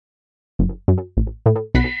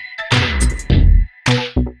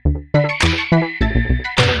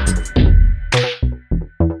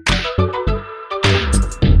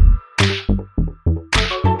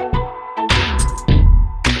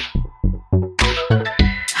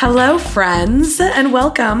Hello, friends, and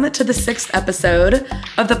welcome to the 6th episode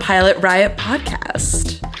of the Pilot Riot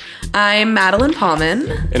podcast. I'm Madeline Paulman.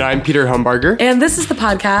 And I'm Peter Humbarger. And this is the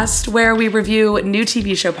podcast where we review new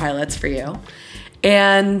TV show pilots for you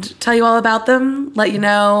and tell you all about them, let you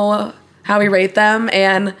know how we rate them,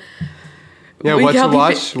 and what to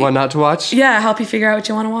watch, what not to watch. Yeah, help you figure out what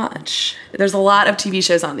you want to watch. There's a lot of TV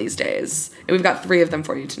shows on these days, and we've got 3 of them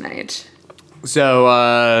for you tonight.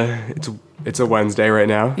 So, it's a Wednesday right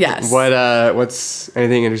now. Yes. What's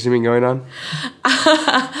anything interesting been going on?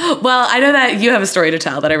 Well, I know that you have a story to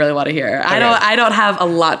tell that I really want to hear. Okay. I don't have a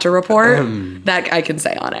lot to report that I can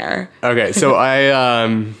say on air. Okay, so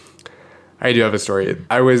I do have a story.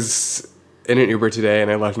 I was in an Uber today and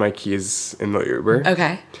I left my keys in the Uber.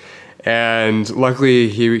 Okay. And luckily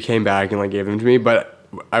he came back and gave them to me, but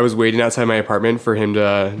I was waiting outside my apartment for him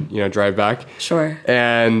to, drive back. Sure.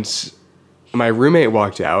 And my roommate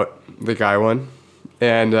walked out. The guy one.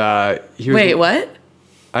 And he was... Wait, what?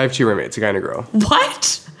 I have 2 roommates, a guy and a girl.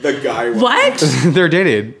 What? The guy one. What? They're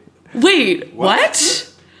dated. Wait,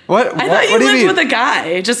 what? What? I thought you lived with a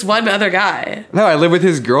guy, just one other guy. No, I live with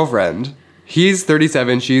his girlfriend. He's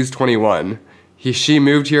 37, she's 21. She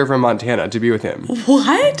moved here from Montana to be with him. What?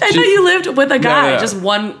 I thought you lived with a guy, No. Just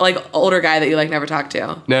one older guy that you never talked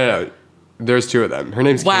to. No. There's 2 of them. Her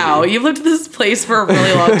name's Wow, Katie. you've lived in this place for a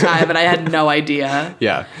really long time, and I had no idea.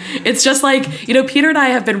 Yeah. It's just Peter and I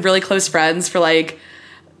have been really close friends for I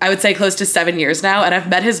would say close to 7 years now, and I've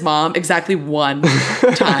met his mom exactly one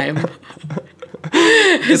time.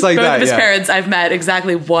 It's like Both that, of his yeah. parents I've met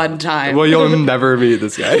exactly one time. Well, you'll never meet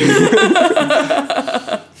this guy.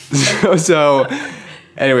 so,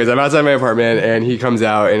 anyways, I'm outside my apartment, and he comes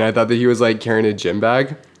out, and I thought that he was, carrying a gym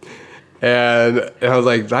bag. And I was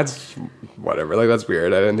like, that's whatever. That's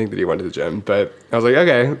weird. I didn't think that he went to the gym. But I was like,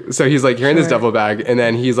 okay. So he's carrying this duffel bag. And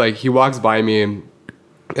then he walks by me. And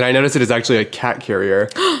I noticed it is actually a cat carrier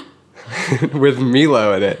with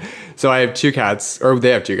Milo in it. So I have 2 cats. Or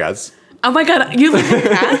they have 2 cats. Oh my God, you live with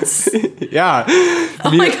cats? Yeah.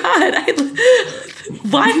 Oh my God.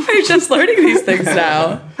 Why am I just learning these things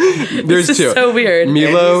now? There's this 2. is so weird.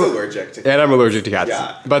 Milo. And he's allergic to cats. And I'm allergic to cats.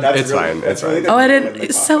 Yeah, but it's fine. It's fine. Oh, I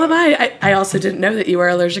didn't. So am I. I also didn't know that you were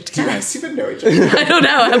allergic to Do you cats. guys even know each other? I don't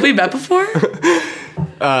know. Have we met before?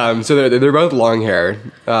 So they're both long hair.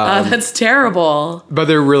 That's terrible. But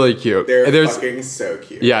they're really cute. They're fucking so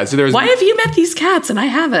cute. Yeah, so there's... Why have you met these cats and I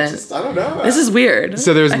haven't? I don't know. This is weird.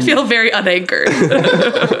 So there's... I feel very unanchored.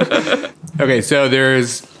 Okay, so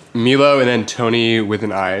there's Milo and then Tony with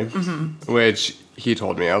an I, which he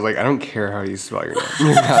told me. I was like, I don't care how you spell your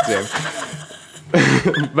name. God's name.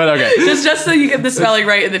 But okay. just so you get the spelling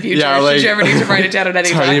right in the future. Yeah, should you ever need to write it down on any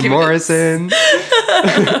Tony document. Morrison.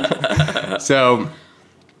 So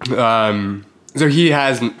he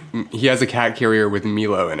has a cat carrier with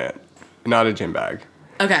Milo in it, not a gym bag.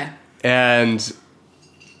 Okay. And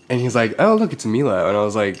he's like, oh, look, it's Milo. And I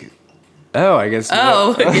was like, oh, I guess.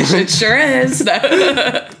 Oh, it sure is.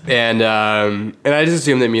 And I just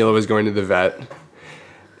assumed that Milo was going to the vet.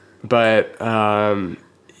 But my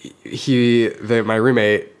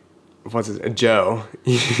roommate, Joe,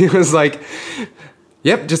 he was like,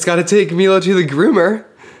 yep, just got to take Milo to the groomer.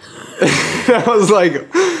 I was like,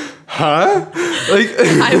 huh?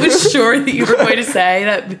 I was sure that you were going to say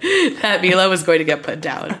that Milo was going to get put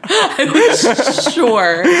down. I was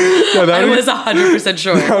sure. No, I was 100%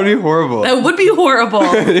 sure. That would be horrible. That would be horrible.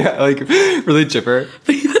 Yeah, really chipper.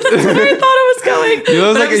 That's where I thought it was going.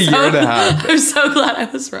 Milo's a year and a half. I'm so glad I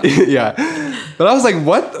was wrong. Yeah. But I was like,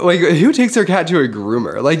 what? Who takes their cat to a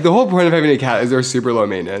groomer? The whole point of having a cat is they're super low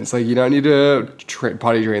maintenance. You don't need to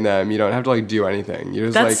potty train them. You don't have to, do anything. You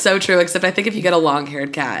just, That's so true, except I think if you get a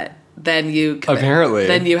long-haired cat, then you commit. Apparently.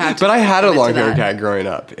 Then you have to. But I had a long-haired long-haired cat growing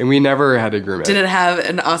up, and we never had to groom it. Did it have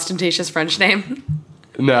an ostentatious French name?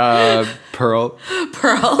 Nah, Pearl.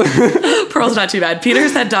 Pearl. Pearl's not too bad.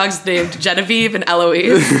 Peter's had dogs named Genevieve and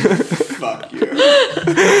Eloise. Fuck you.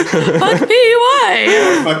 Fuck me,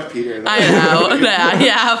 why? Fuck Peter. I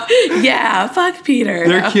know. Yeah, fuck Peter.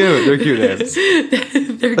 They're cute. They're cute names.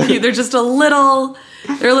 They're cute. They're just a little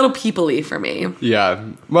people-y for me. Yeah.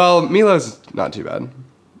 Well, Milo's not too bad.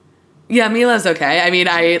 Yeah, Milo's okay. I mean,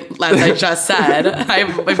 as I just said,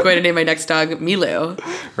 I'm going to name my next dog Milu.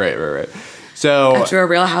 Right. So After a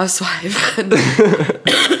Real Housewife.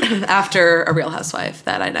 After a Real Housewife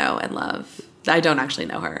that I know and love. I don't actually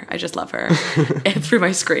know her. I just love her. And through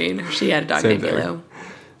my screen, she had a dog named Milu.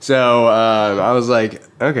 So I was like,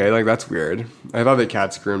 okay, that's weird. I thought that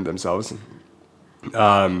cats groomed themselves.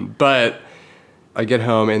 But I get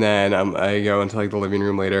home and then I go into the living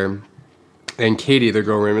room later. And Katie, the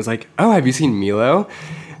girl room, is like, oh, have you seen Milo?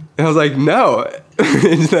 And I was like, no.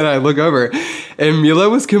 and then I look over, and Milo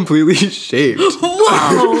was completely shaved.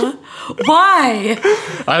 Whoa! Why?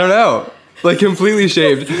 I don't know. Like, completely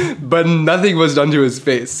shaved, but nothing was done to his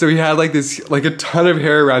face. So he had, like, a ton of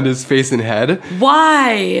hair around his face and head.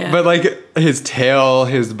 Why? But, like, his tail,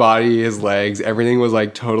 his body, his legs, everything was,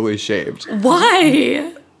 like, totally shaved.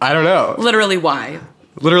 Why? I don't know. Literally, why?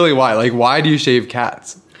 Literally, why? Like, why do you shave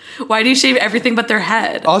cats? Why do you shave everything but their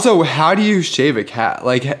head? Also, how do you shave a cat?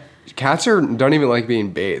 Like, cats don't even like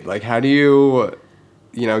being bathed. Like, how do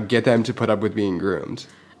you get them to put up with being groomed?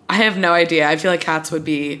 I have no idea. I feel like cats would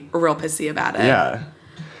be real pissy about it. Yeah.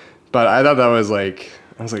 But I thought that was like,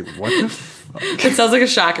 I was like, what the fuck? It sounds like a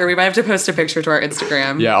shocker. We might have to post a picture to our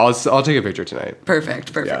Instagram. Yeah, I'll take a picture tonight.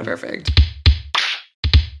 Perfect. Yeah. Perfect.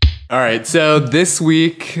 All right, so this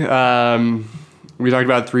week we talked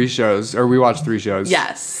about 3 shows, or we watched 3 shows.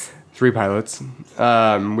 Yes. 3 pilots.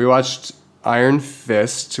 We watched Iron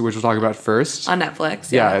Fist, which we'll talk about first. On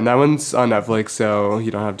Netflix. Yeah, and that one's on Netflix, so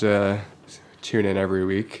you don't have to tune in every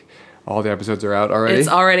week. All the episodes are out already. It's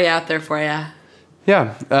already out there for you.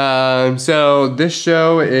 Yeah. So this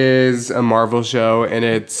show is a Marvel show, and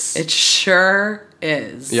It sure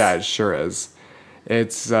is. Yeah, it sure is.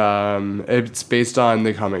 It's based on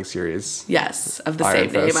the comic series. Yes, of the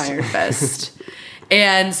Iron same name, Fist. Iron Fist.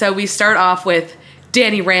 And so we start off with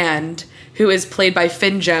Danny Rand, who is played by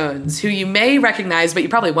Finn Jones, who you may recognize, but you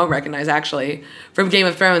probably won't recognize, actually, from Game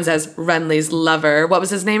of Thrones as Renly's lover. What was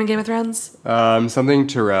his name in Game of Thrones? Something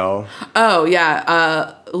Tyrell. Oh,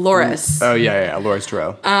 yeah, Loras. Oh, yeah, Loras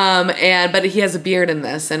Tyrell. But he has a beard in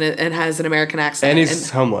this and has an American accent. And he's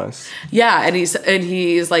homeless. Yeah, and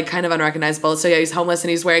he's like kind of unrecognizable. So yeah, he's homeless and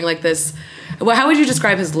he's wearing like this. Well, how would you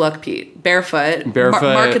describe his look, Pete? Barefoot.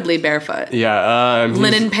 Markedly barefoot. Yeah.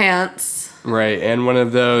 Linen pants. Right, and one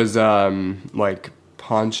of those like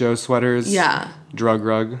poncho sweaters. Yeah. Drug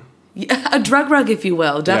rug. Yeah, a drug rug, if you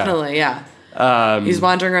will. Definitely, yeah. He's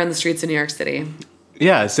wandering around the streets of New York City.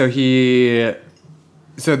 Yeah, so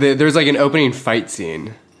there's like an opening fight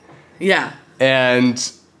scene. Yeah.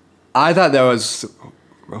 And I thought that was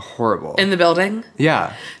horrible. In the building?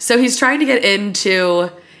 Yeah. So he's trying to get into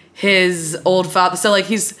his old father. So like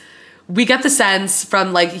we get the sense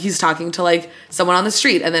from like he's talking to like someone on the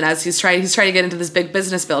street, and then as he's trying to get into this big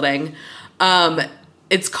business building.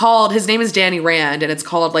 It's called, his name is Danny Rand, and it's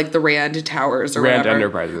called like the Rand Towers or Rand whatever.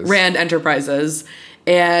 Enterprises. Rand Enterprises.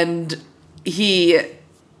 And he,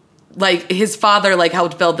 like, his father like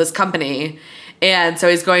helped build this company. And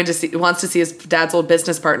so wants to see his dad's old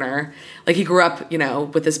business partner. Like he grew up,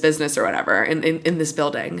 with this business or whatever in this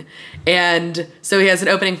building. And so he has an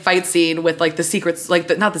opening fight scene with like the secrets,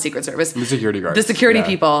 like not the Secret Service. The security guards. The security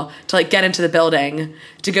people to like get into the building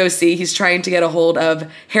to go see. He's trying to get a hold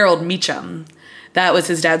of Harold Meacham. That was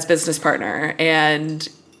his dad's business partner. And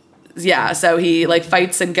yeah, so he like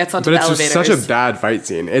fights and gets onto the elevators. But it's just such a bad fight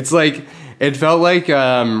scene. It's like, it felt like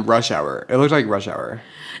Rush Hour. It looked like Rush Hour.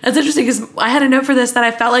 That's interesting because I had a note for this that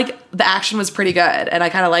I felt like the action was pretty good, and I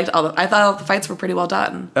kind of liked I thought all the fights were pretty well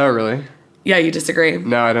done. Oh, really? Yeah, you disagree?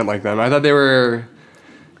 No, I didn't like them. I thought they were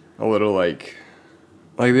a little like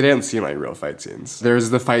they didn't seem like real fight scenes. There's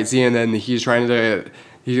the fight scene, and then he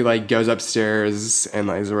like goes upstairs and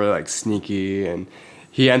like is really like sneaky, and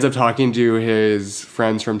he ends up talking to his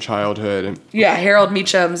friends from childhood. Yeah, Harold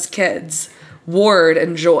Meacham's kids, Ward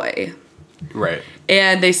and Joy. Right.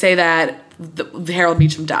 And they say that Harold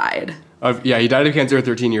Meacham died. Yeah, he died of cancer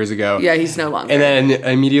 13 years ago. Yeah, he's no longer. And then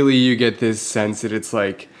immediately you get this sense that it's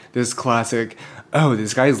like this classic, oh,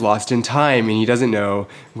 this guy's lost in time and he doesn't know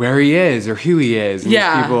where he is or who he is. And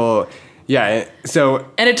yeah. People, yeah, so...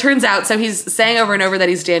 And it turns out, so he's saying over and over that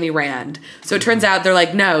he's Danny Rand. So it turns out they're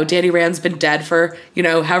like, no, Danny Rand's been dead for,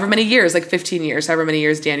 however many years, like 15 years, however many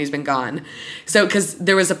years Danny's been gone. So, because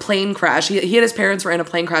there was a plane crash. He and his parents were in a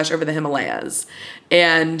plane crash over the Himalayas.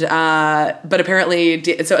 And, but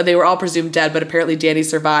apparently, so they were all presumed dead, but apparently Danny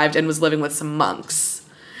survived and was living with some monks.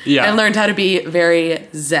 Yeah. And learned how to be very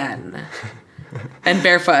zen. And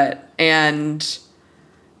barefoot. And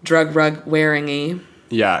drug rug wearing-y.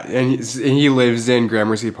 Yeah, and he lives in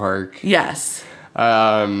Gramercy Park. Yes.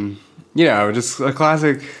 Just a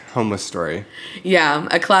classic homeless story. Yeah,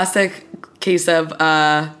 a classic case of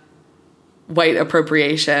white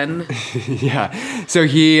appropriation. Yeah. So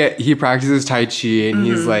he practices Tai Chi, and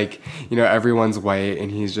he's like, everyone's white,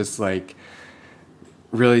 and he's just like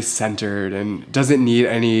really centered and doesn't need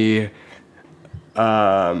any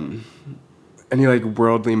like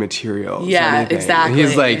worldly materials. Yeah, or anything. exactly. And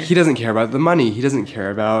he's like, he doesn't care about the money. He doesn't care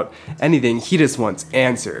about anything. He just wants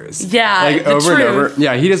answers. Yeah, like the over truth. and over.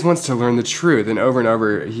 Yeah, he just wants to learn the truth. And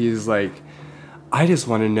over, he's like, I just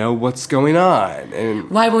want to know what's going on. And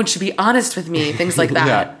why won't you be honest with me? Things like that.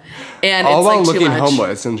 Yeah. And all it's while like too looking much.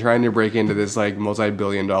 homeless and trying to break into this like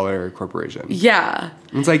multi-billion-dollar corporation. Yeah.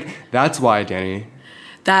 It's like, that's why, Danny.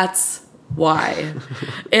 That's why.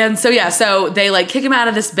 And so they like kick him out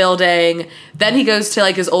of this building. Then he goes to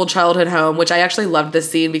like his old childhood home, which I actually loved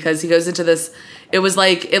this scene because he goes into this, it was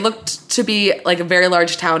like, it looked to be like a very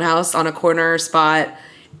large townhouse on a corner spot,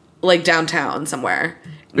 like downtown somewhere.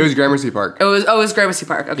 It was Gramercy Park. It was Gramercy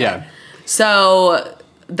Park. Okay. Yeah. So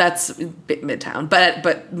that's Midtown,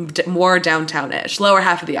 but more downtown-ish, lower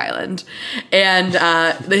half of the island. And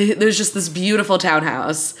there's just this beautiful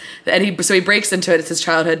townhouse, and he breaks into it. It's his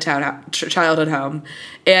childhood home,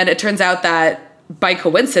 and it turns out that by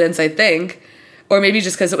coincidence, I think, or maybe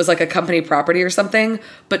just because it was like a company property or something,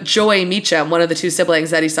 but Joy Meacham, one of the two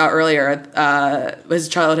siblings that he saw earlier, his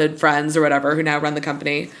childhood friends or whatever, who now run the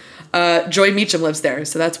company. Joy Meacham lives there,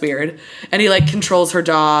 so that's weird. And he like controls her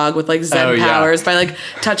dog with like Zen powers by like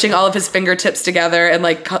touching all of his fingertips together and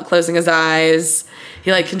like closing his eyes.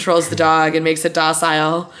 He like controls the dog and makes it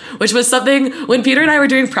docile, which was something when Peter and I were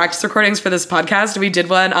doing practice recordings for this podcast. We did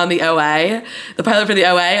one on the OA, the pilot for the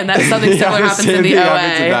OA, and that's something similar happens in the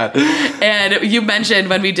OA. And you mentioned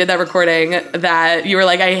when we did that recording that you were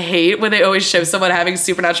like, I hate when they always show someone having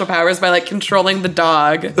supernatural powers by like controlling the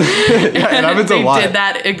dog. Yeah, it happens a lot. They did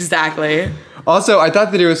that exactly. Also, I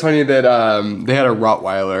thought that it was funny that they had a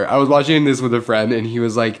Rottweiler. I was watching this with a friend, and he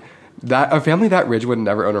was like, "That a family that rich would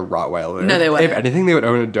never own a Rottweiler. No, they wouldn't. If anything, they would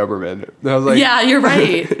own a Doberman." And I was like, "Yeah, you're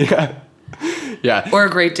right." Yeah. Or a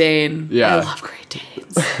Great Dane. Yeah. I love Great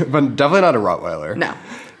Danes. But definitely not a Rottweiler. No.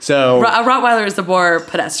 So a Rottweiler is the more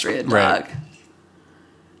pedestrian dog.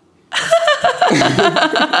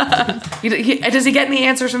 Does he get any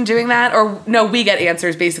answers from doing that? Or no, we get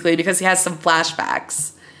answers basically because he has some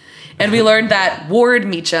flashbacks. And we learned that Ward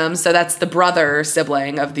Meacham, so that's the brother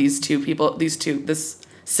sibling of these two people, this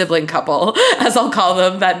sibling couple, as I'll call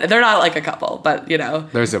them, that they're not like a couple, but you know.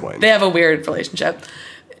 They're siblings. They have a weird relationship.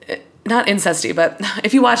 Not incesty, but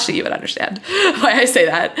if you watched it, you would understand why I say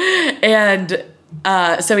that. And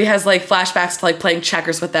so he has like flashbacks to like playing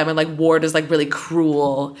checkers with them, and like Ward is like really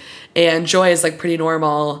cruel and Joy is like pretty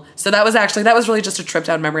normal. So that was really just a trip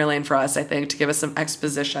down memory lane for us, I think, to give us some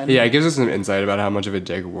exposition. Yeah, it gives us some insight about how much of a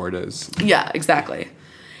dick Ward is. Yeah, exactly.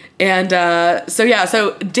 And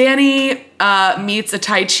so Danny meets a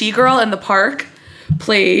Tai Chi girl in the park,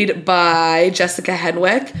 played by Jessica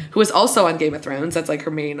Henwick, who was also on Game of Thrones. That's like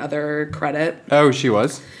her main other credit. Oh, she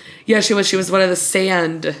was? Yeah, she was. She was one of the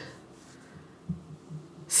sand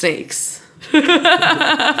snakes.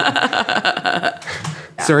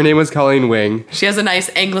 So her name was Colleen Wing. She has a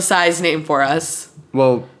nice anglicized name for us.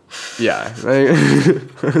 Well, yeah.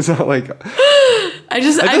 It's not like...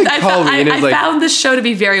 I found this show to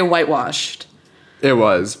be very whitewashed. It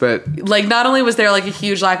was, but... Like, not only was there, like, a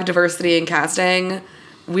huge lack of diversity in casting,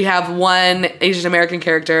 we have one Asian American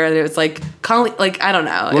character, and it was, like, Colleen, like, I don't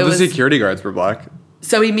know. Well, the security guards were black.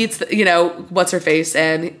 So he meets, what's-her-face,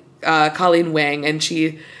 and Colleen Wing, and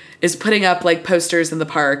she is putting up, like, posters in the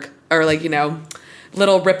park, or, like,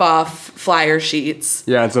 little rip-off flyer sheets.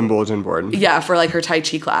 Yeah, and some bulletin board. Yeah, for, like, her Tai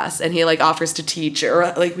Chi class. And he, like, offers to teach,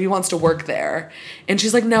 or, like, he wants to work there. And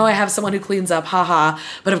she's like, no, I have someone who cleans up, haha.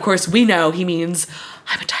 But, of course, we know he means,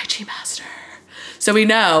 I'm a Tai Chi master. So we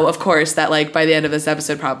know, of course, that, like, by the end of this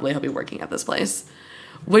episode, probably he'll be working at this place.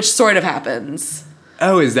 Which sort of happens.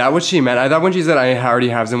 Oh, is that what she meant? I thought when she said, I already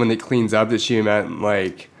have someone that cleans up, that she meant,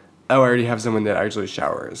 like, oh, I already have someone that actually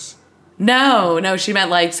showers. No, she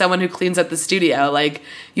meant like someone who cleans up the studio. Like,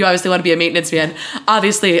 you obviously want to be a maintenance man.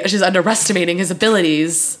 Obviously, she's underestimating his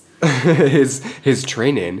abilities. his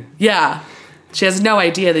training. Yeah. She has no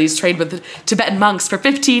idea that he's trained with the Tibetan monks for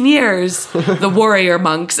 15 years. The warrior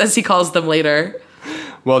monks, as he calls them later.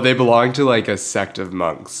 Well, they belong to like a sect of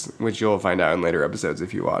monks, which you'll find out in later episodes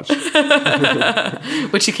if you watch.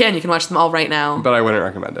 Which you can watch them all right now. But I wouldn't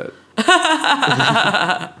recommend it.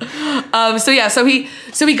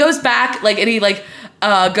 So he goes back, like, and he like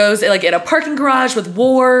goes like in a parking garage with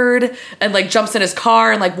Ward, and like jumps in his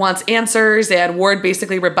car and like wants answers, and Ward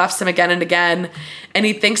basically rebuffs him again and again, and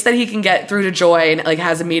he thinks that he can get through to Joy and like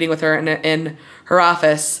has a meeting with her in her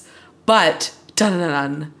office, but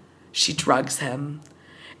she drugs him.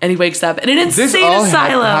 And he wakes up in an insane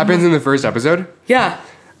asylum. Happens in the first episode? Yeah.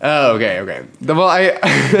 Oh, okay. Well,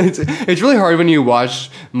 it's really hard when you watch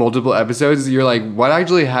multiple episodes. You're like, what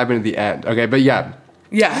actually happened at the end? Okay, but yeah.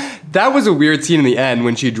 Yeah. That was a weird scene in the end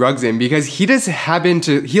when she drugs him, because he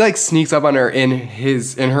like sneaks up on her in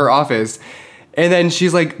her office, And then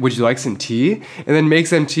she's like, would you like some tea? And then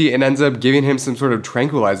makes him tea and ends up giving him some sort of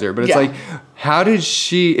tranquilizer. But it's like, how did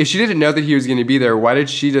she, if she didn't know that he was going to be there, why did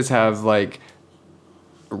she just have like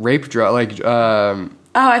rape drug, Oh,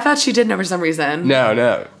 I thought she did know for some reason.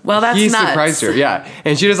 No. Well, that's he nuts. surprised her, yeah.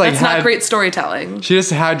 And she just like That's not great storytelling. She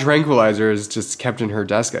just had tranquilizers just kept in her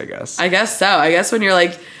desk, I guess. I guess so. I guess when you're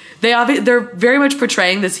like, they're very much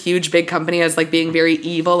portraying this huge big company as like being very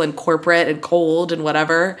evil and corporate and cold and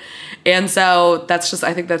whatever. And so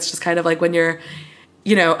I think that's just kind of like when you're,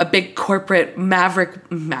 you know, a big corporate maverick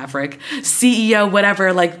CEO,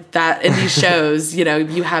 whatever, like that in these shows, you know,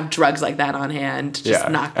 you have drugs like that on hand. Just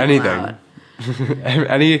knock them out.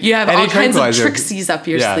 You have all kinds of tricksies up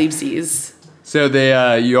your sleevesies. So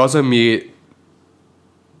they, you also meet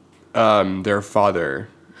their father.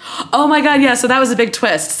 Oh my God, yeah. So that was a big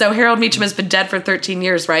twist. So Harold Meacham has been dead for 13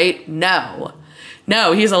 years, right? No,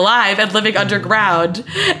 he's alive and living underground.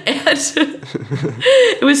 And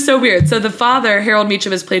it was so weird. So the father, Harold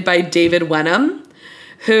Meacham, is played by David Wenham,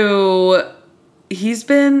 who he was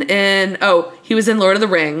in Lord of the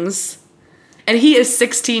Rings. And he is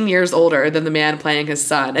 16 years older than the man playing his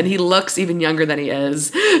son. And he looks even younger than he is.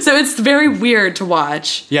 So it's very weird to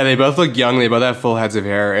watch. Yeah, they both look young. They both have full heads of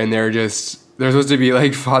hair. And they're supposed to be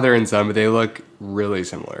like father and son, but they look really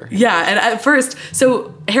similar. Yeah, and at first,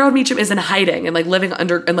 so Harold Meacham is in hiding and like living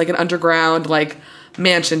in like an underground like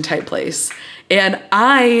mansion type place. And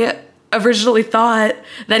I originally thought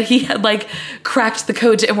that he had like cracked the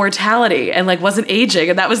code to immortality and like wasn't aging,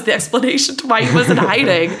 and that was the explanation to why he wasn't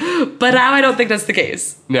hiding. But now I don't think that's the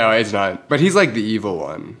case. No, it's not. But he's like the evil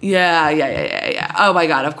one. Yeah. Oh my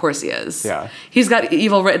God, of course he is. Yeah. He's got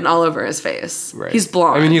evil written all over his face. Right. He's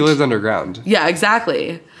blonde. I mean, he lives underground. Yeah,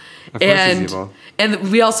 exactly. Of course he's evil.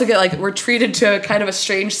 And we also get like, we're treated to a kind of a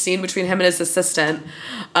strange scene between him and his assistant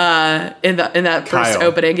in that first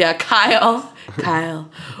opening. Yeah, Kyle,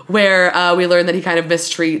 where we learn that he kind of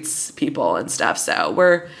mistreats people and stuff. So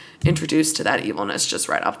we're introduced to that evilness just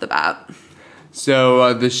right off the bat.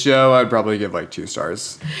 So the show, I'd probably give like 2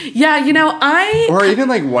 stars. Yeah, you know, or even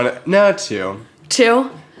like 2.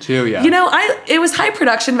 2? 2, yeah. You know, it was high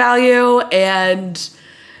production value and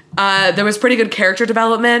there was pretty good character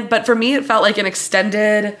development, but for me, it felt like an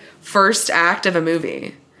extended first act of a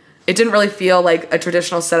movie. It didn't really feel like a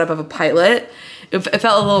traditional setup of a pilot. It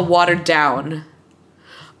felt a little watered down.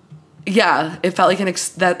 Yeah, it felt like an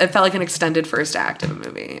extended first act of a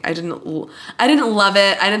movie. I didn't love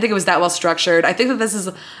it. I didn't think it was that well structured. I think that this is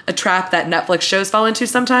a trap that Netflix shows fall into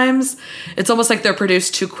sometimes. It's almost like they're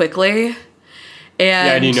produced too quickly.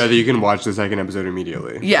 And you know that you can watch the second episode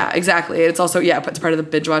immediately. Yeah, exactly. It's also, it's part of the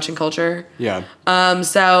binge watching culture. Yeah.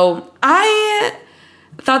 So I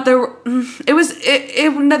thought there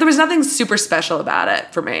was nothing super special about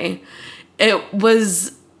it for me. It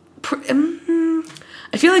was,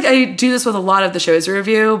 I feel like I do this with a lot of the shows we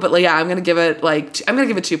review, but like, yeah, I'm gonna give it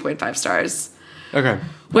 2.5 stars. Okay.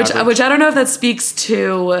 Which I don't know if that speaks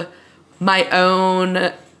to my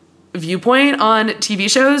own viewpoint on TV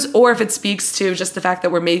shows, or if it speaks to just the fact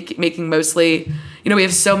that we're making mostly, we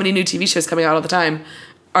have so many new TV shows coming out all the time.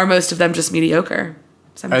 Are most of them just mediocre?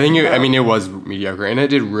 It was mediocre, and it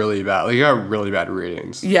did really bad. Like, it got really bad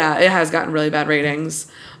ratings. Yeah, it has gotten really bad ratings.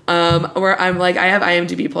 Where I'm like, I have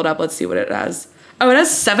IMDb pulled up. Let's see what it has. Oh, it has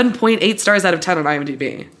 7.8 stars out of 10 on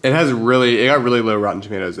IMDb. It got really low Rotten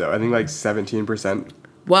Tomatoes though. I think like 17%.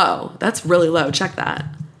 Whoa, that's really low. Check that.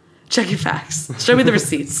 Check your facts. Show me the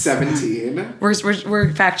receipts. 17.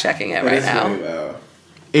 We're fact checking it right now. Really low.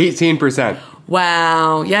 18%.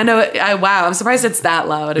 Wow. Yeah. No. Wow. I'm surprised it's that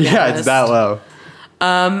low. It's that low.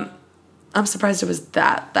 I'm surprised it was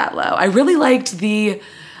that low. I really liked the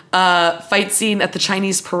fight scene at the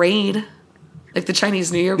Chinese parade, like the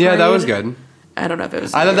Chinese New Year parade. Yeah, that was good. I don't know if it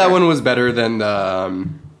was. I thought that one was better than the.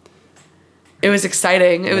 It was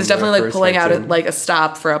exciting. It was definitely like pulling out like a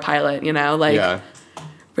stop for a pilot.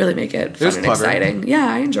 Really make it fun and exciting. Yeah,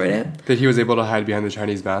 I enjoyed it. That he was able to hide behind the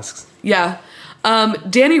Chinese masks. Yeah.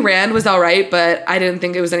 Danny Rand was all right, but I didn't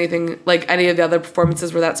think it was anything like any of the other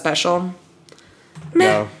performances were that special. Meh.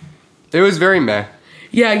 No. It was very meh.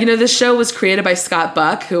 Yeah, this show was created by Scott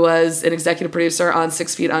Buck, who was an executive producer on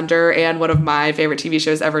 6 Feet Under and one of my favorite TV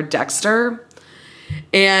shows ever, Dexter.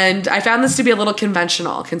 And I found this to be a little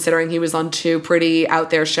conventional, considering he was on 2 pretty out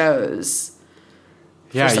there shows.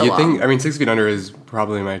 Yeah, you think, 6 Feet Under is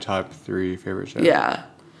probably my top 3 favorite shows. Yeah.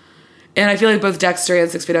 And I feel like both Dexter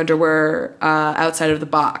and 6 Feet Under were outside of the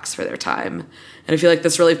box for their time. And I feel like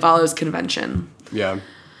this really follows convention. Yeah.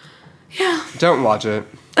 Yeah. Don't watch it.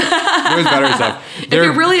 There's better stuff. If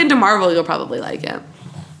you're really into Marvel, you'll probably like it.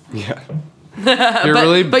 Yeah. You're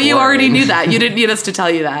really But you already boring. knew that. You didn't need us to tell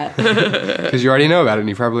you that. Because you already know about it and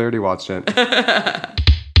you probably already watched it.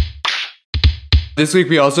 This week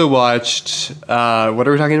we also watched, what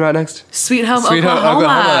are we talking about next? Sweet Home Sweet Home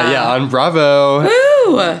Oklahoma. Yeah, on Bravo.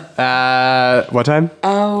 Woo! What time?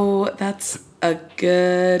 Oh, that's a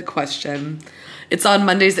good question. It's on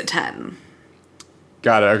Mondays at 10.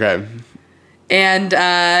 Got it, okay. And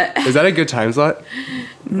Is that a good time slot?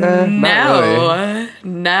 no, Not really.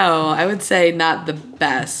 no, I would say not the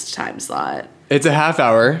best time slot. It's a half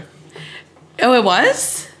hour. Oh, it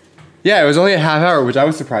was? Yeah, it was only a half hour, which I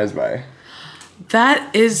was surprised by.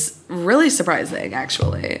 That is really surprising,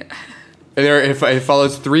 actually. And it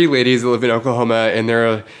follows three ladies that live in Oklahoma, and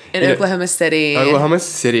they're In Oklahoma City. Oklahoma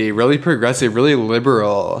City, really progressive, really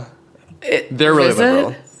liberal. They're really Is it?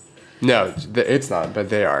 liberal. No, it's not, but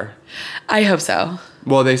they are. I hope so.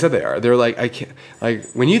 Well, they said they are. They're like, I can't. Like,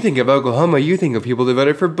 when you think of Oklahoma, you think of people that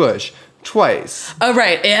voted for Bush twice. Oh,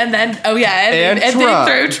 right. And then, oh, yeah. And And Trump.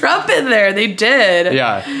 they threw Trump in there. They did.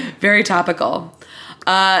 Yeah. Very topical.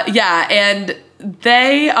 Yeah. And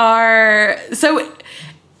they are. So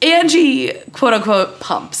Angie, quote unquote,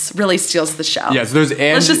 pumps, really steals the show. Yeah, so there's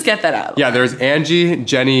Angie. Let's just get that out. Yeah, there's Angie,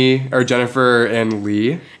 Jennifer, and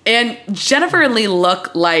Lee. And Jennifer and Lee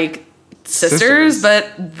look like sisters, but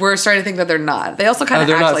we're starting to think that they're not. They also kind of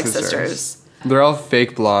They're act not like sisters. They're all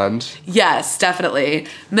fake blonde. Yes, definitely.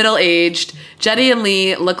 Middle-aged. Jenny and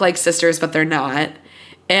Lee look like sisters, but they're not.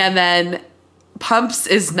 And then Pumps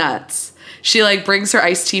is nuts. She like brings her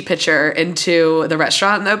iced tea pitcher into the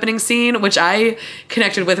restaurant in the opening scene, which I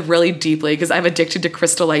connected with really deeply because I'm addicted to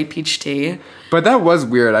Crystal Light peach tea. But that was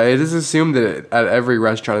weird. I just assumed that at every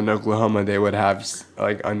restaurant in Oklahoma they would have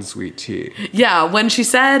like unsweet tea. Yeah, when she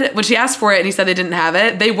asked for it and he said they didn't have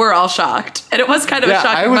it, they were all shocked. And it was kind of a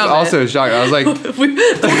shocking I was moment. also shocked. I was like,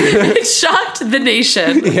 It shocked the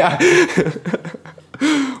nation. yeah.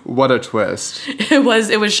 What a twist. It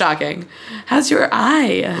was shocking. How's your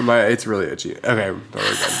eye? It's really itchy. Okay, there we go.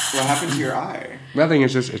 What happened to your eye? Nothing,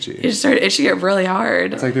 it's just itchy. You just started itching it really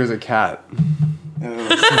hard. It's like there's a cat.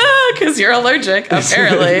 Because you're allergic,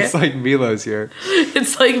 apparently. It's like Milo's here.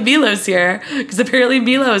 It's like Milo's here. Because apparently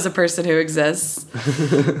Milo is a person who exists.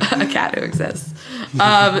 A cat who exists.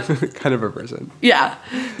 Kind of a person. Yeah.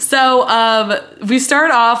 So we start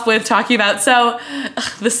off with talking about so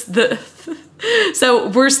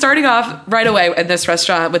we're starting off right away in this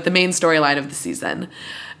restaurant with the main storyline of the season.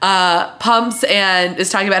 Pumps and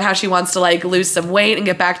is talking about how she wants to like lose some weight and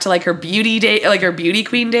get back to like her beauty day, like her beauty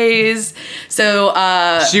queen days. So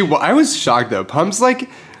I was shocked though. Pumps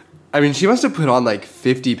she must have put on like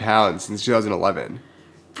 50 pounds since 2011.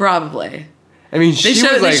 probably I mean, they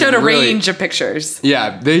showed a range of pictures.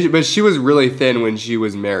 Yeah, but she was really thin when she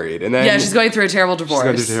was married, and then Yeah, she's going through a terrible divorce. She's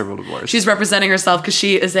going through a terrible divorce. She's representing herself because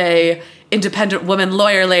she is a independent woman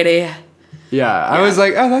lawyer lady. Yeah, I was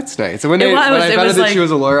like, oh, that's nice. And when I found out that she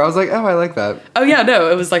was a lawyer, I was like, oh, I like that. Oh yeah, no,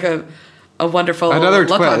 it was like a wonderful Another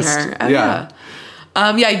look twist. on her. Oh, Yeah.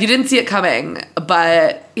 yeah, you didn't see it coming,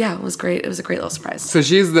 but yeah, it was great. It was a great little surprise. So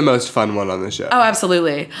she's the most fun one on the show. Oh,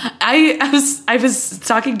 absolutely. I was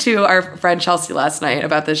talking to our friend Chelsea last night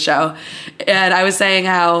about this show, and I was saying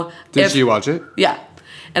how Did she watch it? Yeah,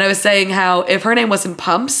 and I was saying how if her name wasn't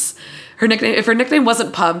Pumps, if her nickname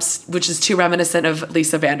wasn't Pumps, which is too reminiscent of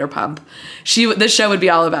Lisa Vanderpump, this show would be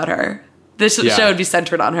all about her. This show would be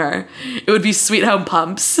centered on her. It would be Sweet Home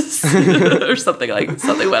Pumps or something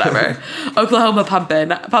whatever. Oklahoma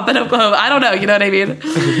pumpin' Oklahoma. I don't know. You know what I mean?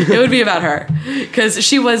 It would be about her because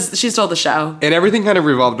she stole the show. And everything kind of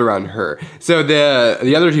revolved around her. So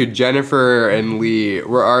the other two, Jennifer and Lee,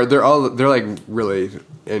 they're like really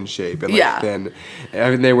in shape and like thin. I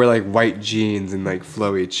mean, they wear like white jeans and like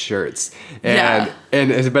flowy shirts. And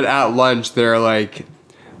but at lunch they're like,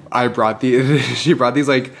 she brought these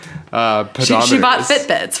like pedometers. She bought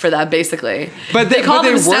Fitbits for them, basically. But they call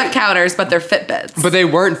them step counters, but they're Fitbits. But they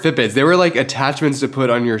weren't Fitbits. They were like attachments to put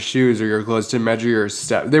on your shoes or your clothes to measure your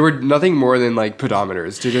step. They were nothing more than like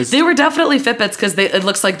pedometers to just. They were definitely Fitbits because it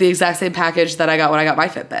looks like the exact same package that I got when I got my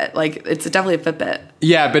Fitbit. Like it's definitely a Fitbit.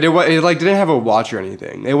 Yeah, but it like didn't have a watch or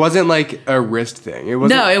anything. It wasn't like a wrist thing. It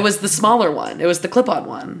wasn't. No, it was the smaller one. It was the clip-on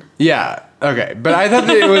one. Yeah. Okay, but I thought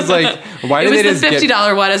that it was like, why did they just get... It was the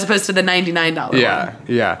 $50 one as opposed to the $99 one.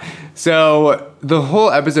 Yeah. So the whole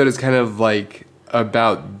episode is kind of like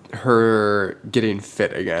about her getting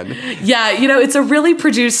fit again. Yeah, it's a really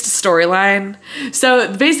produced storyline.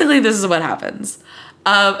 So basically this is what happens.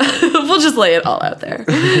 We'll just lay it all out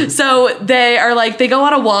there. So they go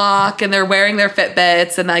on a walk and they're wearing their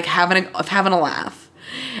Fitbits and like having a laugh.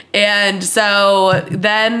 And so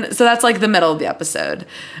that's like the middle of the episode.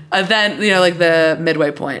 then, like the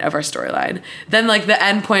midway point of our storyline. Then like the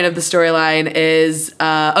end point of the storyline is,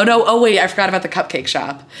 I forgot about the cupcake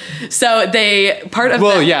shop. So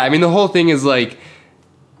I mean, the whole thing is like,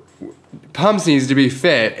 Pumps needs to be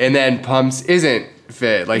fit, and then Pumps isn't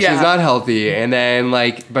fit. Like, she's not healthy, and then,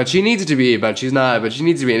 like, but she needs to be, but she's not, but she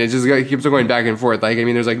needs to be, and it just keeps on going back and forth. Like, I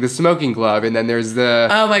mean, there's, like, the smoking glove, and then there's the...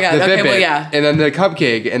 Oh, my God. The Okay, Fitbit, well, yeah. And then the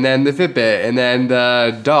cupcake, and then the Fitbit, and then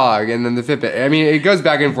the dog, and then the Fitbit. I mean, it goes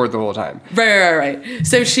back and forth the whole time. Right.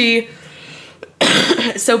 So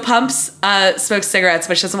So Pumps smokes cigarettes,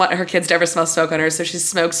 but she doesn't want her kids to ever smell smoke on her, so she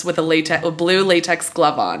smokes with a blue latex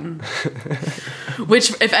glove on.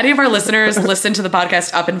 Which, if any of our listeners listened to the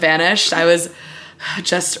podcast Up and Vanished, I was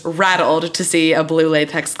just rattled to see a blue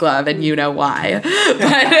latex glove, and you know why.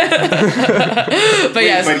 But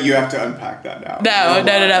yes. But you have to unpack that now.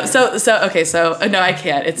 No. So no, I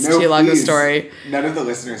can't. It's too long a story. None of the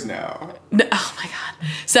listeners know. No, oh my God.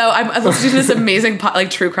 So I'm listening to this amazing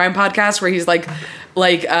true crime podcast where he's like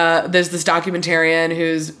there's this documentarian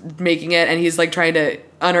who's making it, and he's like trying to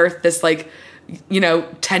unearth this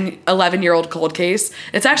 11-year-old cold case.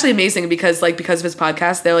 It's actually amazing because of his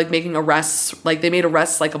podcast, they're like making arrests. Like, they made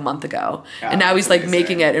arrests like a month ago, and now he's like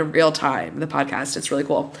making it in real time. The podcast, it's really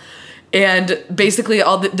cool. And basically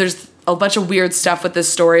there's a bunch of weird stuff with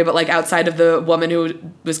this story, but like outside of the woman who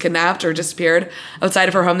was kidnapped or disappeared, outside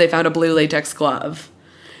of her home, they found a blue latex glove,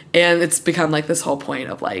 and it's become like this whole point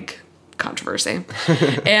of like controversy.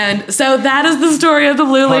 And so that is the story of the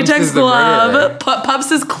blue latex glove.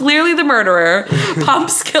 Pumps is clearly the murderer.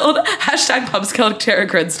 Pumps killed Tara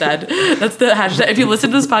Grinstead. That's the hashtag. If you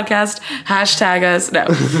listen to this podcast, hashtag us. No.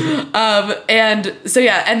 And so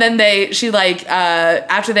yeah, and then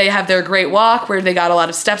after they have their great walk where they got a lot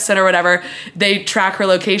of steps in or whatever, they track her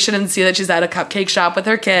location and see that she's at a cupcake shop with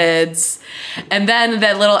her kids. And then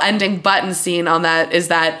that little ending button scene on that is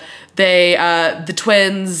that the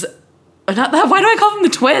twins... Not that. Why do I call them the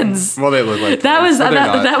twins? Well, they look like that twins,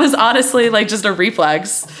 that was honestly like just a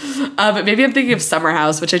reflex. But maybe I'm thinking of Summer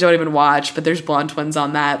House, which I don't even watch. But there's blonde twins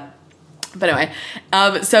on that. But anyway,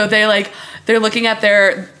 so they're looking at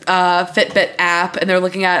their Fitbit app, and they're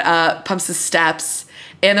looking at Pumps' steps.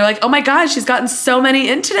 And they're like, oh my God, she's gotten so many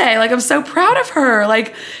in today. Like, I'm so proud of her.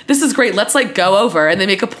 Like, this is great. Let's like go over. And they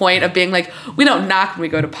make a point of being like, we don't knock when we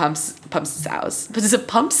go to Pumps' house. But is it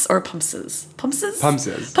Pumps or Pumpses? Pumpses?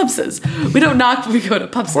 Pumpses. We don't knock when we go to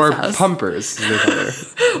Pumps' house. Or Pumpers, as they call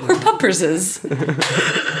her. Or Pumperses.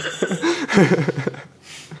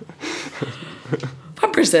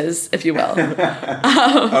 Pumperses, if you will.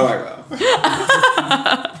 I will.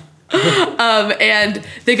 And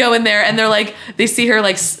they go in there, and they're like, they see her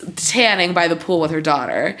like tanning by the pool with her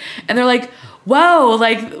daughter, and they're like, whoa,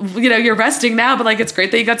 like, you're resting now, but like, it's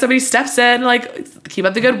great that you got so many steps in, like, keep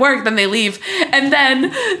up the good work. Then they leave, and then we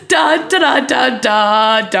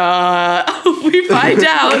find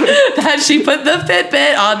out that she put the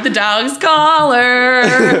Fitbit on the dog's collar.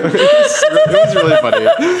 It was really funny.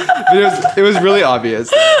 It was really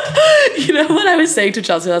obvious. You know what I was saying to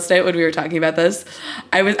Chelsea last night when we were talking about this?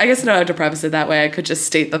 I guess I don't have to preface it that way. I could just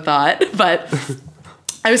state the thought, but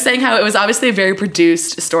I was saying how it was obviously a very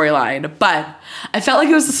produced storyline, but I felt like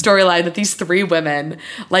it was a storyline that these three women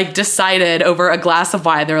like decided over a glass of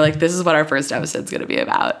wine. They were like, this is what our first episode's going to be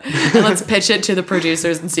about. And let's pitch it to the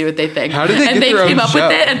producers and see what they think. How did they and get their came own up show?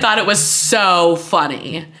 with it and thought it was so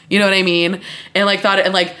funny. You know what I mean? And like thought it,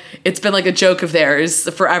 and like it's been like a joke of theirs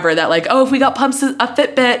forever that like, oh, if we got Pumps a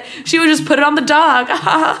Fitbit, she would just put it on the dog.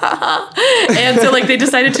 And so like they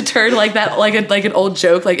decided to turn like that like an old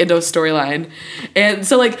joke like into a storyline. And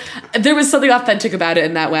so like there was something authentic about it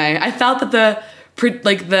in that way. I felt that the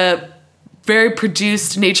very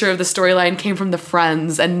produced nature of the storyline came from the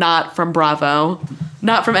Friends and not from Bravo,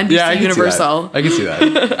 not from NBC Universal. I can see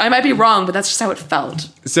that. I might be wrong, but that's just how it felt.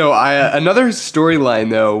 So another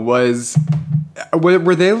storyline though was,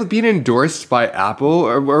 were they being endorsed by Apple,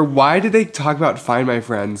 or why did they talk about Find My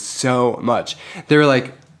Friends so much? They were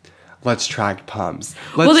like, let's track Pumps.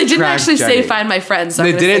 Well, they didn't actually say Find My Friends. So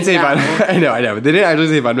they didn't say Find. I know, but they didn't actually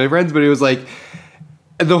say Find My Friends. But it was like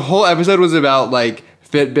the whole episode was about like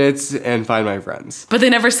Fitbits and Find My Friends. But they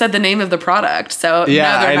never said the name of the product, so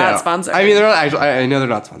yeah, no, they're not sponsored. I mean, they're not actually. I know they're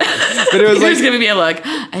not sponsored. But it was You're like, just giving me a look.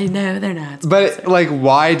 I know they're not sponsored. But like,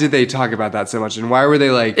 why did they talk about that so much, and why were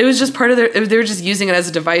they like? It was just part of their. They were just using it as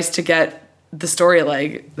a device to get the story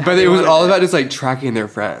like. But it was all about just like tracking their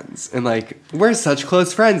friends, and like we're such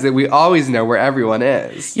close friends that we always know where everyone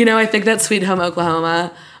is. You know, I think that Sweet Home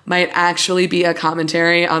Oklahoma might actually be a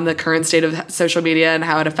commentary on the current state of social media and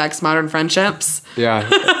how it affects modern friendships. Yeah.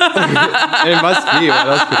 It must be. What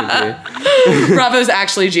else could it be? Bravo's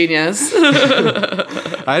actually genius.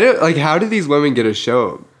 I don't like. How did these women get a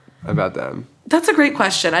show about them? That's a great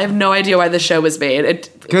question. I have no idea why the show was made.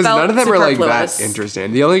 Because none of them are like superfluous. that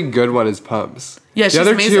interesting. The only good one is Pumps. Yeah, the she's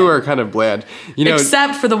other amazing. two are kind of bland. You know,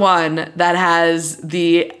 Except for the one that has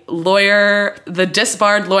the lawyer, the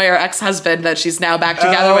disbarred lawyer ex-husband that she's now back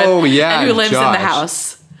together Oh, with, yeah, and who lives in the Josh.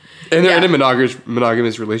 house. and they're yeah. in a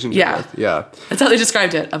monogamous relationship. Yeah. with. Yeah, That's how they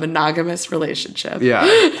described it, a monogamous relationship. yeah.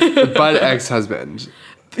 But ex-husband.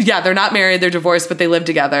 Yeah, they're not married, they're divorced, but they live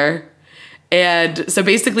together. And so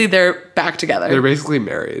basically they're back together. They're basically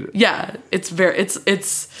married. Yeah, it's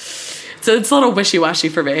a little wishy-washy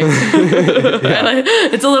for me.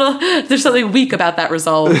 It's a little, there's something weak about that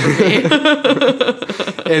resolve for me.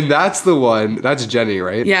 And that's the one. That's Jenny,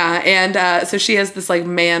 right? Yeah, and so she has this like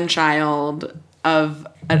man-child of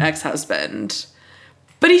an ex-husband,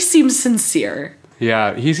 but he seems sincere.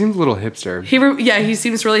 Yeah. He seems a little hipster. He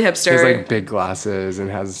seems really hipster. He has like big glasses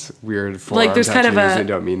and has weird forearm Like, there's kind of tattoos a- that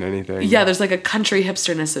don't mean anything. Yeah, there's like a country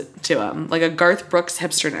hipsterness to him, like a Garth Brooks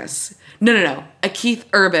hipsterness. No, a Keith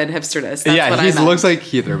Urban hipsterness. That's yeah, what he I meant. looks like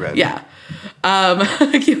Keith Urban. Yeah.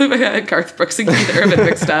 I got Garth Brooks and Keith Urban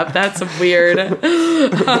mixed up. That's weird.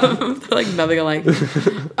 They're like nothing alike.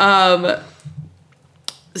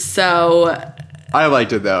 So I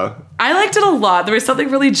liked it though. I liked it a lot. There was something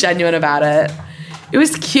really genuine about it. It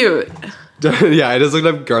was cute. Yeah, I just looked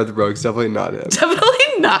up Garth Brooks. Definitely not him.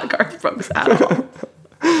 Definitely not Garth Brooks at all.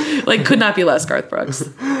 Like, could not be less Garth Brooks.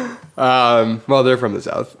 Well, they're from the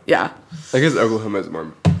South. Yeah. I guess Oklahoma is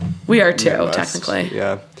more We are too, Midwest. technically.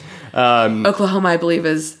 Yeah. Oklahoma, I believe,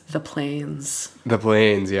 is the plains. The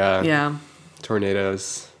plains, yeah. Yeah.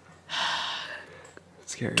 Tornadoes.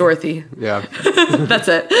 Scary. Dorothy. Yeah. That's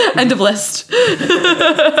it. End of list.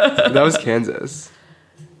 That was Kansas.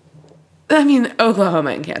 I mean,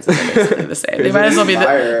 Oklahoma and Kansas are basically the same. They might as well be.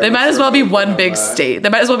 They might as well be one big state. They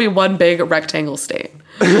might as well be one big rectangle state.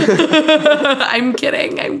 I'm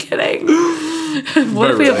kidding.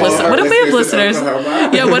 What if we have really. listeners? What if we have listeners?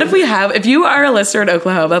 Oklahoma? Yeah. What if we have? If you are a listener in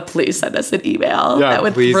Oklahoma, please send us an email. Yeah, That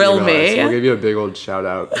would please thrill email me. us. We'll give you a big old shout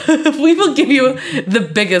out. We will give you the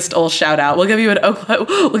biggest old shout out. We'll give you an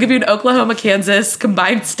Oklahoma, Kansas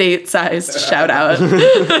combined state sized shout out.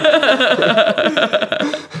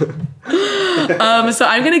 So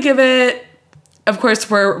I'm gonna give it. Of course,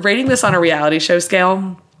 we're rating this on a reality show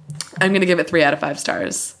scale. I'm gonna give it 3 out of 5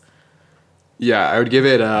 stars. Yeah, I would give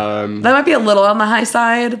it. That might be a little on the high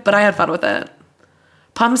side, but I had fun with it.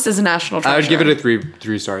 Pumps is a national treasure. I would give it a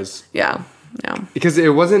three stars Yeah. because it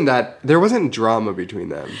wasn't that there wasn't drama between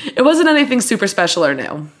them. It wasn't anything super special or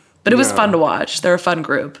new, but it was No. fun to watch. They're a fun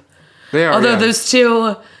group. They are. Although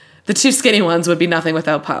yeah. the two skinny ones would be nothing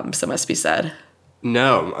without Pumps, it must be said.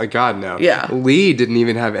 No, God, no. Yeah. Lee didn't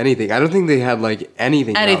even have anything. I don't think they had like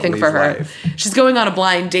anything. about Anything for Lee's her. life. She's going on a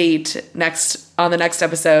blind date on the next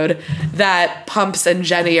episode that Pumps and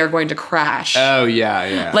Jenny are going to crash. Oh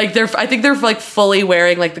yeah. Like I think they're like fully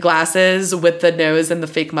wearing like the glasses with the nose and the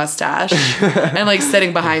fake mustache and like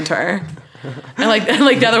sitting behind her. And like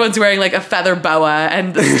the other one's wearing like a feather boa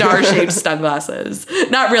and the star-shaped sunglasses.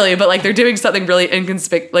 Not really, but like they're doing something really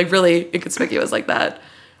inconspicuous like that.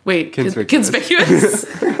 Wait, conspicuous?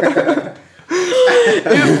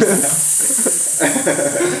 Oops.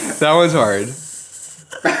 That one's hard.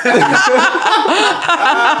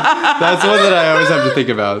 That's one that I always have to think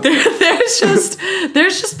about.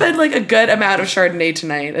 There's just been like a good amount of Chardonnay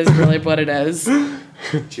tonight is really what it is.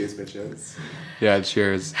 Cheers, bitches. Yeah,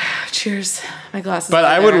 cheers. Cheers. My glasses. But are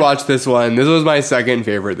I would there. watch this one. This was my second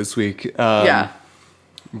favorite this week. Yeah.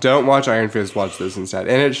 Don't watch Iron Fist. Watch this instead,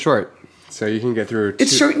 and it's short, so you can get through.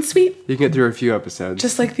 It's short and sweet, You can get through a few episodes.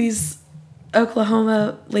 just like these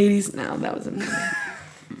Oklahoma ladies. No, that wasn't.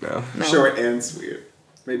 no, No. Short and sweet.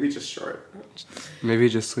 Maybe just short. maybe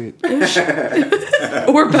just sweet. Or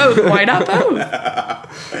both. Why not both?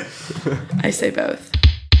 I say both.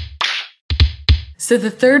 So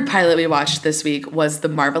the third pilot we watched this week was The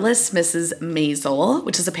Marvelous Mrs. Maisel,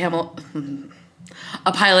 which is a pilot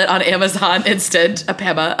on Amazon Instant, a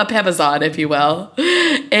Pamazon, if you will.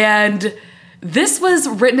 And this was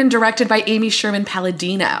written and directed by Amy Sherman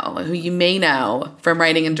Palladino, who you may know from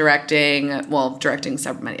writing and directing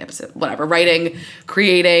many episodes, writing,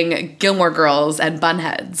 creating Gilmore Girls and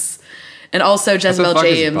Bunheads. And also Jezebel fuck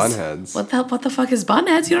is James. Bunheads? What the fuck is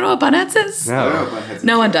Bunheads? You don't know what Bunheads is? No.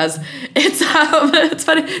 No one does. It's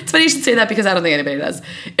funny. It's funny you should say that because I don't think anybody does.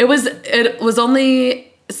 It was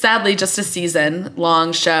only sadly just a season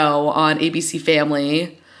long show on ABC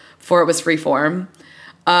Family before it was Freeform.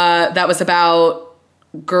 that was about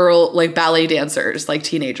ballet dancers, like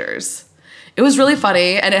teenagers. It was really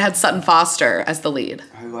funny, and it had Sutton Foster as the lead.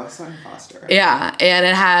 I love Sutton Foster. Yeah, and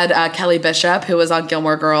it had Kelly Bishop, who was on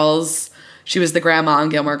Gilmore Girls. She was the grandma on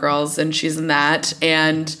Gilmore Girls, and she's in that.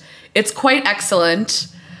 And it's quite excellent,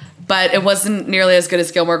 but it wasn't nearly as good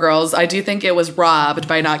as Gilmore Girls. I do think it was robbed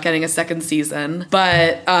by not getting a second season.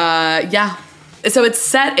 But, yeah. So it's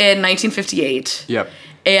set in 1958. Yep.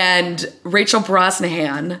 And Rachel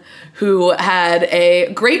Brosnahan, who had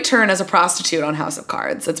a great turn as a prostitute on House of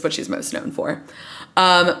Cards, that's what she's most known for,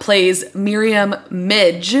 plays Miriam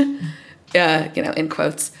Midge, in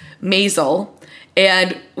quotes, Maisel.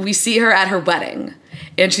 And we see her at her wedding.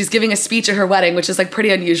 And she's giving a speech at her wedding, which is like pretty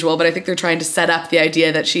unusual, but I think they're trying to set up the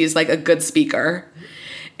idea that she's like a good speaker.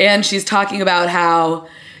 And she's talking about how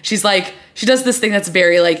she's like, she does this thing that's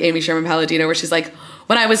very like Amy Sherman Palladino, where she's like,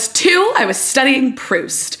 when I was 2, I was studying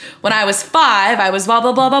Proust. When I was 5, I was blah,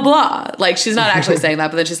 blah, blah, blah, blah. Like, she's not actually saying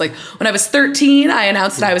that, but then she's like, when I was 13, I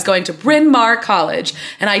announced that I was going to Bryn Mawr College.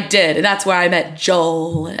 And I did. And that's where I met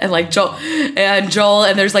Joel. And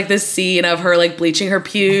and there's like this scene of her like bleaching her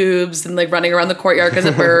pubes and like running around the courtyard because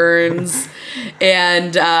it burns.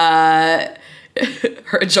 And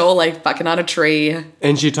Joel like fucking on a tree.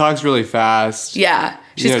 And she talks really fast. Yeah.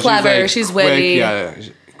 She's clever. She's witty.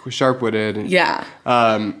 Quick, sharp-witted. Yeah.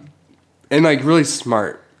 And like really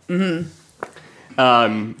smart. Mm-hmm.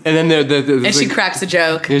 And then and she cracks a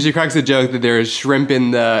joke. Yeah, she cracks a joke that there is shrimp in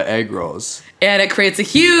the egg rolls. And it creates a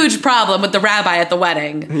huge problem with the rabbi at the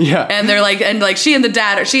wedding. Yeah. And they're like, she and the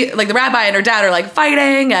dad, the rabbi and her dad are like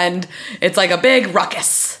fighting, and it's like a big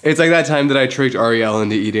ruckus. It's like that time that I tricked Ariel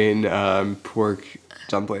into eating pork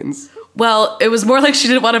dumplings. Well, it was more like she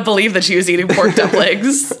didn't want to believe that she was eating pork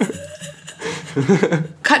dumplings.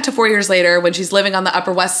 Cut to 4 years later when she's living on the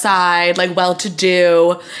Upper West Side, like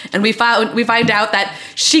well-to-do, and we find out that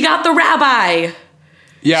she got the rabbi.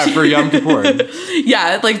 Yeah, for Yom Kippur.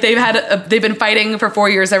 Yeah, like they've been fighting for 4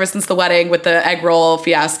 years ever since the wedding with the egg roll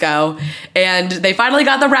fiasco, and they finally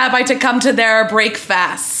got the rabbi to come to their break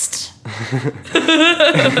fast.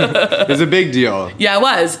 It was a big deal. Yeah, it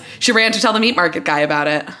was. She ran to tell the meat market guy about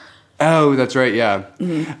it. Oh, that's right, yeah.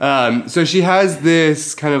 Mm-hmm. So she has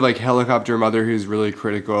this kind of like helicopter mother who's really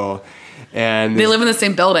critical, and they live in the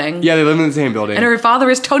same building. Yeah, they live in the same building. And her father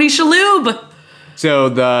is Tony Shalhoub. So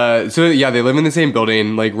they live in the same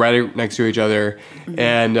building, like right next to each other, mm-hmm.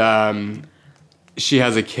 and she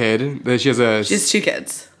has a kid. She has 2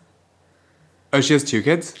 kids. Oh, she has 2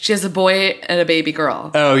 kids? She has a boy and a baby girl.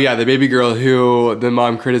 Oh, yeah, the baby girl who the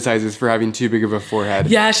mom criticizes for having too big of a forehead.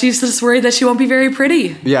 Yeah, she's just worried that she won't be very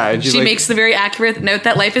pretty. Yeah, and she makes the very accurate note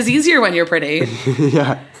that life is easier when you're pretty.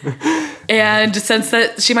 Yeah. And sense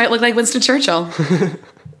that she might look like Winston Churchill.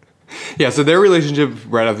 Yeah, so their relationship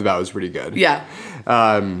right off the bat was pretty good. Yeah.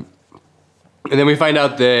 And then we find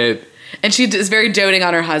out that... And she is very doting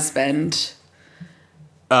on her husband.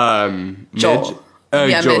 Joel.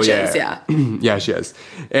 Joel, midges, yeah. Yeah, she is.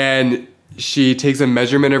 And she takes a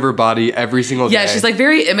measurement of her body every single day. Yeah, she's like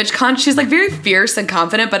very image conscious. She's like very fierce and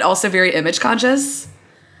confident, but also very image conscious.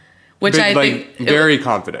 Which I think... Very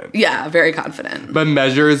confident. Yeah, very confident. But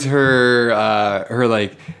measures her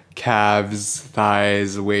like calves,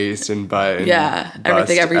 thighs, waist, and butt. And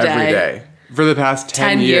everything every day. For the past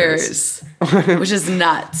 10 years. Which is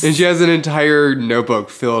nuts. And she has an entire notebook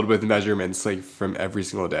filled with measurements like from every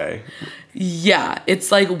single day. Yeah,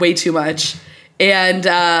 it's like way too much. And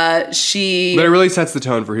But it really sets the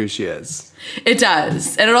tone for who she is. It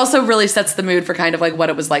does. And it also really sets the mood for kind of like what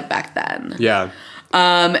it was like back then. Yeah.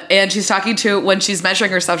 And she's when she's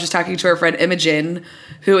measuring herself, she's talking to her friend Imogen,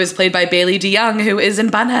 who is played by Bailey DeYoung, who is in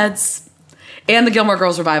Bunheads and the Gilmore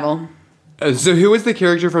Girls revival. So who was the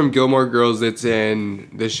character from Gilmore Girls that's in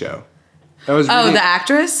this show? The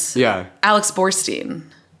actress? Yeah. Alex Borstein.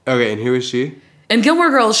 Okay, and who is she? In Gilmore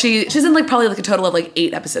Girls, she's in like probably like a total of like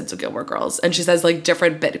 8 episodes of Gilmore Girls, and she says like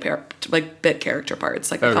different bit character parts,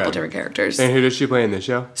 like a couple different characters. And who does she play in this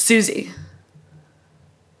show? Susie.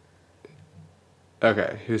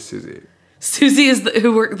 Okay, who's Susie? Susie is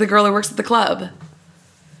the girl who works at the club.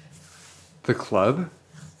 The club?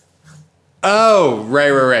 Oh,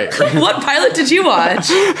 right. What pilot did you watch?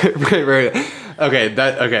 right.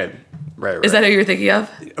 Okay. Right. Is that who you're thinking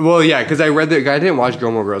of? Well, yeah, because I didn't watch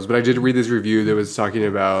Gilmore Girls, but I did read this review that was talking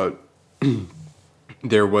about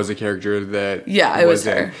there was a character that it was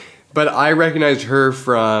her. But I recognized her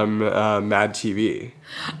from Mad TV.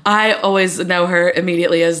 I always know her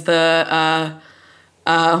immediately as the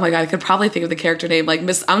oh my god, I could probably think of the character name like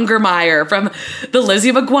Miss Ungermeyer from the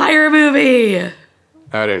Lizzie McGuire movie.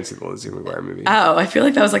 I didn't see the Lizzie McGuire movie. Oh, I feel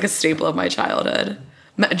like that was like a staple of my childhood.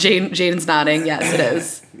 Jaden's nodding. Yes, it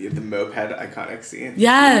is. The moped iconic scene.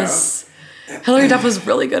 Yes. Hilary Duff was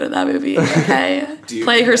really good in that movie. Okay.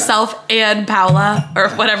 Playing herself and Paula, or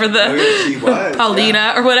whatever she was,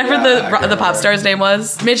 Paulina, or whatever the pop star's name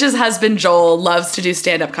was. Mitch's husband Joel loves to do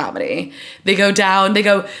stand-up comedy. They go down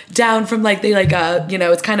from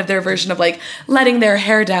it's kind of their version of like letting their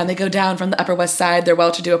hair down. They go down from the Upper West Side, their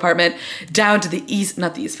well-to-do apartment, down to the East,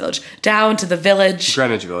 not the East Village, down to the Village.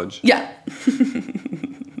 Greenwich Village. Yeah.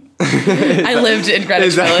 I lived in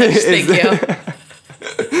Greenwich Village. Thank you.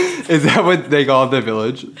 Is that what they call it, the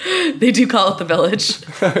Village? They do call it the Village.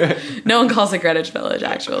 No one calls it Greenwich Village,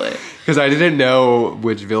 actually. Because I didn't know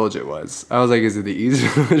which village it was. I was like, is it the East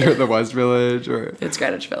Village or the West Village? Or It's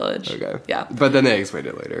Greenwich Village. Okay. Yeah. But then they explained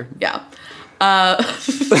it later. Yeah.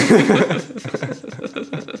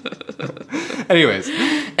 Anyways.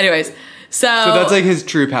 So that's like his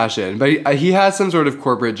true passion, but he has some sort of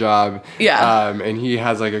corporate job. Yeah. And he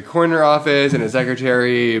has like a corner office and a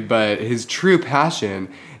secretary, but his true passion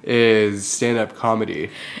is stand-up comedy.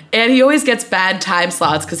 And he always gets bad time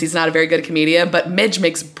slots because he's not a very good comedian, but Midge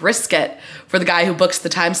makes brisket for the guy who books the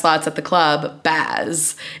time slots at the club,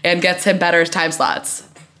 Baz, and gets him better time slots.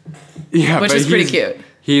 Yeah, which is pretty cute.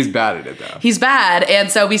 He's bad at it though. He's bad. And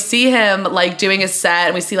so we see him like doing his set,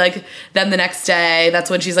 and we see like then the next day, that's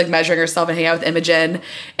when she's like measuring herself and hanging out with Imogen.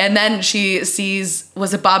 And then she sees,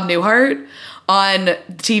 was it Bob Newhart on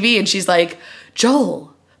TV? And she's like,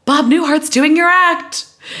 Joel, Bob Newhart's doing your act.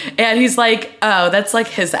 And he's like, oh, that's like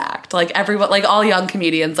his act. Like everyone, like all young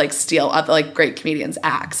comedians like steal like great comedians'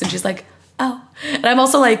 acts. And she's like, oh. And I'm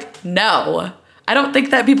also like, no. I don't think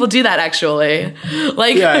that people do that, actually.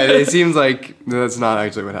 Like, yeah, it seems like that's not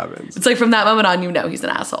actually what happens. It's like from that moment on, you know he's an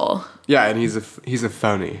asshole. Yeah, and he's a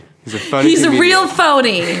phony. He's a phony. He's comedian. a real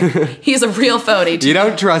phony. He's a real phony. You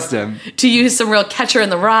don't trust him. To use some real Catcher in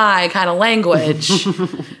the Rye kind of language.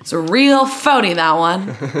 It's a real phony, that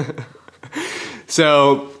one.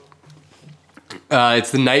 So,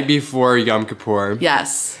 it's the night before Yom Kippur.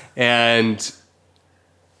 Yes. And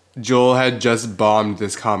Joel had just bombed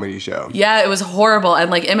this comedy show. Yeah, it was horrible.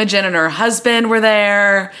 And like Imogen and her husband were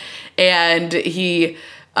there, and he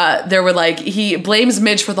blames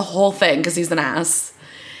Midge for the whole thing because he's an ass.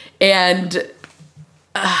 And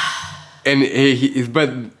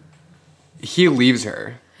he leaves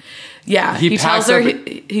her. Yeah, he tells her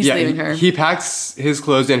he's leaving her. He packs his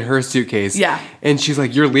clothes in her suitcase. Yeah. And she's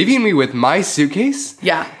like, "You're leaving me with my suitcase?"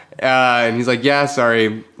 Yeah. And he's like, "Yeah,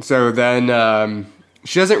 sorry." So then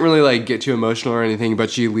she doesn't really like get too emotional or anything, but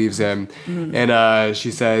she leaves him. Mm-hmm. And she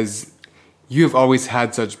says, "You have always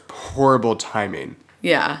had such horrible timing."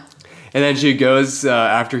 Yeah. And then she goes,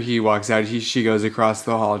 after he walks out, she goes across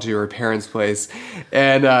the hall to her parents' place.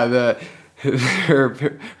 And her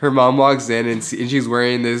mom walks in, and she's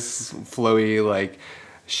wearing this flowy, like,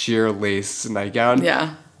 sheer lace nightgown.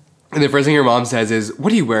 Yeah. And the first thing her mom says is,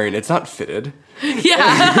 "What are you wearing? It's not fitted."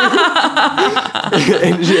 Yeah.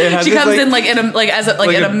 And she comes in like in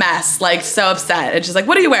a mess, like so upset, and she's like,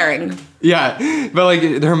 "What are you wearing?" Yeah, but like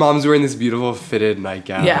her mom's wearing this beautiful fitted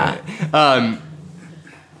nightgown. Yeah.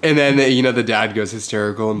 And then the dad goes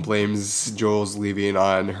hysterical and blames Joel's leaving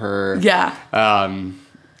on her. Yeah. And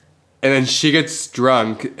then she gets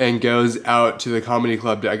drunk and goes out to the comedy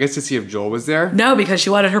club to see if Joel was there. No, because she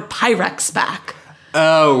wanted her Pyrex back.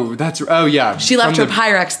 Oh, yeah. She left her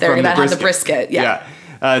Pyrex there that had the brisket. Yeah.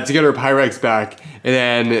 To get her Pyrex back. And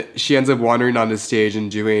then she ends up wandering onto stage and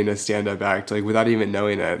doing a stand-up act, like, without even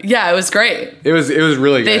knowing it. Yeah, it was great. It was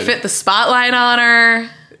really good. They fit the spotlight on her.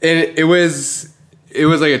 And it was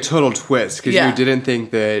like a total twist, because you didn't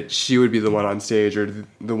think that she would be the one on stage or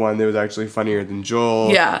the one that was actually funnier than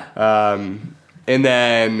Joel. Yeah. And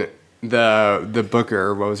then the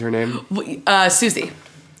booker, what was her name? Susie.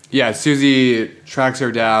 Yeah, Susie tracks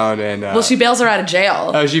her down and... she bails her out of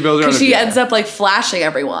jail. Oh, she bails her out of jail. Because she ends up, like, flashing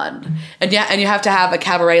everyone. And you have to have a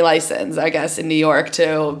cabaret license, I guess, in New York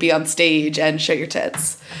to be on stage and show your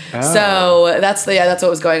tits. Oh. So that's what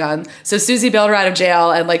was going on. So Susie bailed her out of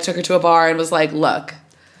jail and, like, took her to a bar and was like, "Look,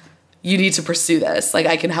 you need to pursue this. Like,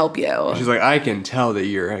 I can help you." She's like, "I can tell that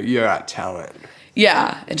you're got talent."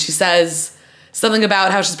 Yeah. And she says something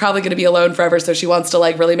about how she's probably going to be alone forever, so she wants to,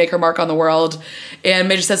 like, really make her mark on the world. And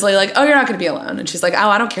Midge says, like, "Oh, you're not going to be alone." And she's like, "Oh,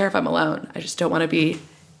 I don't care if I'm alone. I just don't want to be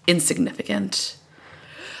insignificant."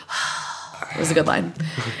 It was a good line.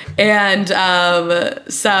 And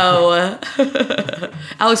so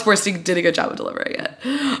Alex Borstein did a good job of delivering it.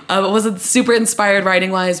 It wasn't super inspired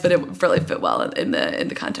writing-wise, but it really fit well in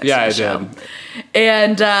the context of the show. Did.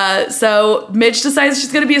 And so Midge decides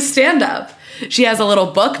she's going to be a stand-up. She has a little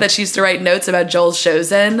book that she used to write notes about Joel's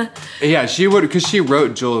shows in. Yeah, she would, because she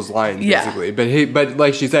wrote Joel's lines, Yeah. basically. But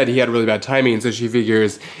like she said, he had really bad timing, so she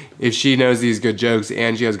figures if she knows these good jokes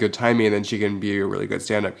and she has good timing, then she can be a really good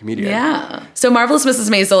stand-up comedian. Yeah. So Marvelous Mrs.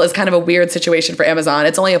 Maisel is kind of a weird situation for Amazon.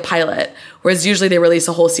 It's only a pilot, whereas usually they release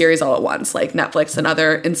a whole series all at once, like Netflix and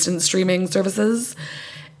other instant streaming services.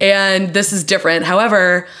 And this is different.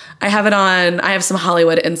 However, I have some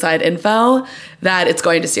Hollywood inside info that it's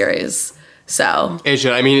going to series. So It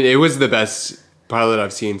should. I mean, it was the best pilot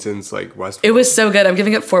I've seen since like Westworld. it was so good. I'm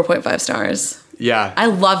giving it 4.5 stars. Yeah. I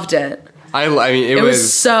loved it. I mean, it It was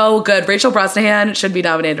was so good. Rachel Brosnahan should be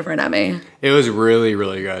nominated for an Emmy. it was really,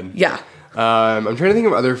 really good. Yeah. I'm trying to think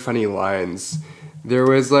of other funny lines. There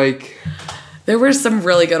was like, There were some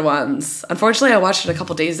really good ones. Unfortunately, I watched it a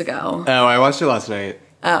couple days ago. oh, I watched it last night.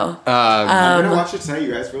 Oh. I'm gonna watch it tonight.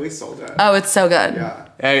 You guys really sold it. Oh, it's so good. Yeah.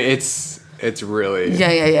 It's really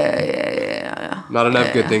Yeah. not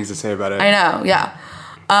enough good things to say about it. I know, yeah.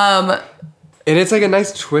 And it's like a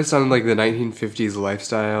nice twist on like the 1950s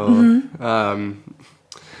lifestyle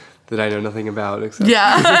that I know nothing about except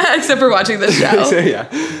Yeah, except for watching the show. So, yeah.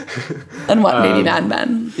 And what, maybe Mad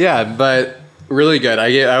Men. Yeah, but really good.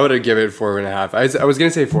 I would have given it 4.5. I was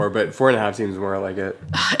gonna say 4, but 4.5 seems more like it.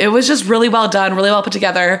 It was just really well done, really well put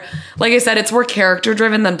together. Like I said, it's more character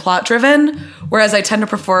driven than plot driven, whereas I tend to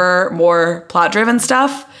prefer more plot driven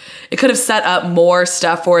stuff. It could have set up more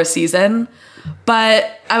stuff for a season,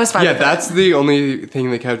 but I was fine Yeah, with that's it. the only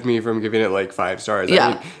thing that kept me from giving it like 5 stars.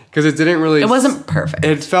 Yeah. Because it didn't really. It wasn't perfect.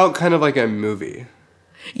 It felt kind of like a movie.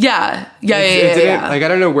 Yeah. It didn't, Yeah. Like, I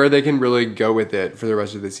don't know where they can really go with it for the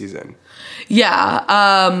rest of the season.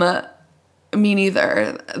 Yeah, me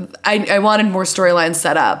neither. I wanted more storylines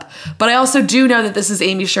set up, but I also do know that this is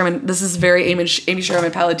Amy Sherman. This is very Amy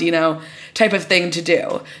Sherman Palladino type of thing to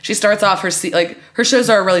do. She starts off her shows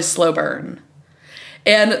are a really slow burn.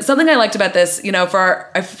 And something I liked about this, you know, for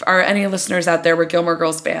our any listeners out there were Gilmore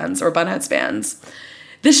Girls fans or Bunheads fans,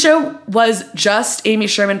 this show was just Amy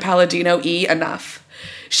Sherman Palladino-y enough.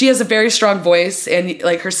 She has a very strong voice, and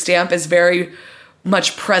like her stamp is very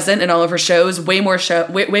much present in all of her shows, way more so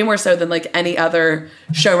than like any other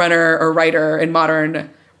showrunner or writer in modern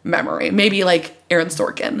memory. Maybe like Aaron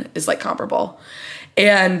Sorkin is like comparable.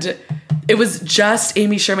 And it was just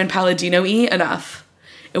Amy Sherman Palladino-y enough.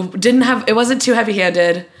 It wasn't too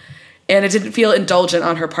heavy-handed, and it didn't feel indulgent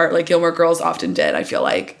on her part like Gilmore Girls often did, I feel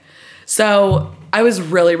like. So I was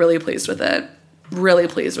really, really pleased with it. Really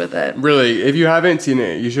pleased with it. Really, if you haven't seen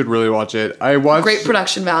it, you should really watch it. I watched. Great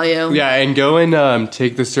production value. Yeah, and go and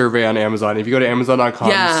take the survey on Amazon. If you go to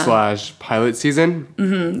Amazon.com/pilot season,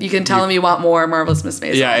 You can tell them you want more Marvelous Miss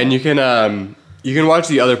Maisel. yeah, and you can watch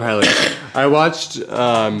the other pilots. I watched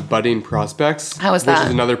Budding Prospects. How was Which that?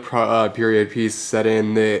 is another period piece set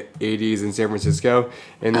in the 80s in San Francisco.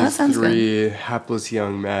 And that these sounds 3 hapless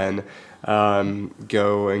young men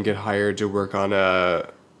go and get hired to work on a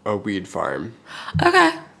weed farm.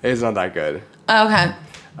 Okay. It's not that good. Okay.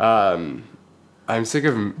 I'm sick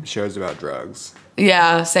of shows about drugs.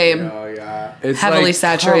 Yeah, same. Oh yeah. It's Heavily like,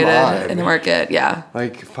 saturated come on. in the market. Yeah.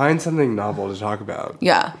 Like, find something novel to talk about.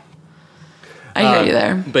 Yeah. I hear you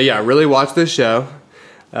there. But yeah, really watch this show.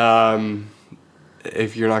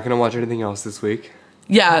 If you're not going to watch anything else this week.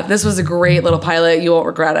 Yeah, this was a great little pilot. You won't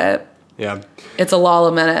regret it. Yeah. It's a lull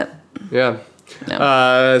a minute. Yeah.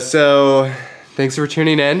 No. So thanks for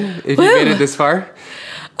tuning in. If Woo. you made it this far.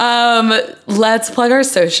 Let's plug our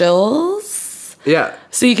socials. Yeah.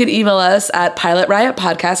 So you can email us at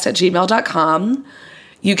pilotriotpodcast@gmail.com.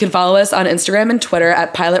 You can follow us on Instagram and Twitter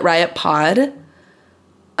at pilotriotpod.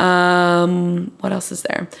 What else is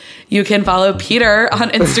there? You can follow Peter on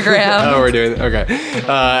Instagram. Oh, we're doing okay.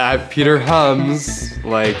 At Peter Hums,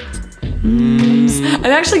 like. I'm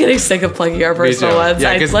actually getting sick of plugging our personal ones.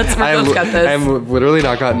 Yeah, 'cause Let's both cut this. I'm literally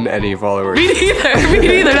not gotten any followers. Me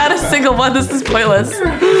neither. Not a single one. This is pointless.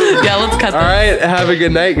 Yeah, let's cut this. All right. Have a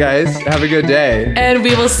good night, guys. Have a good day. And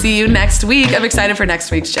we will see you next week. I'm excited for next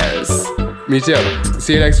week's shows. Me too.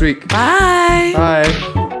 See you next week. Bye. Bye.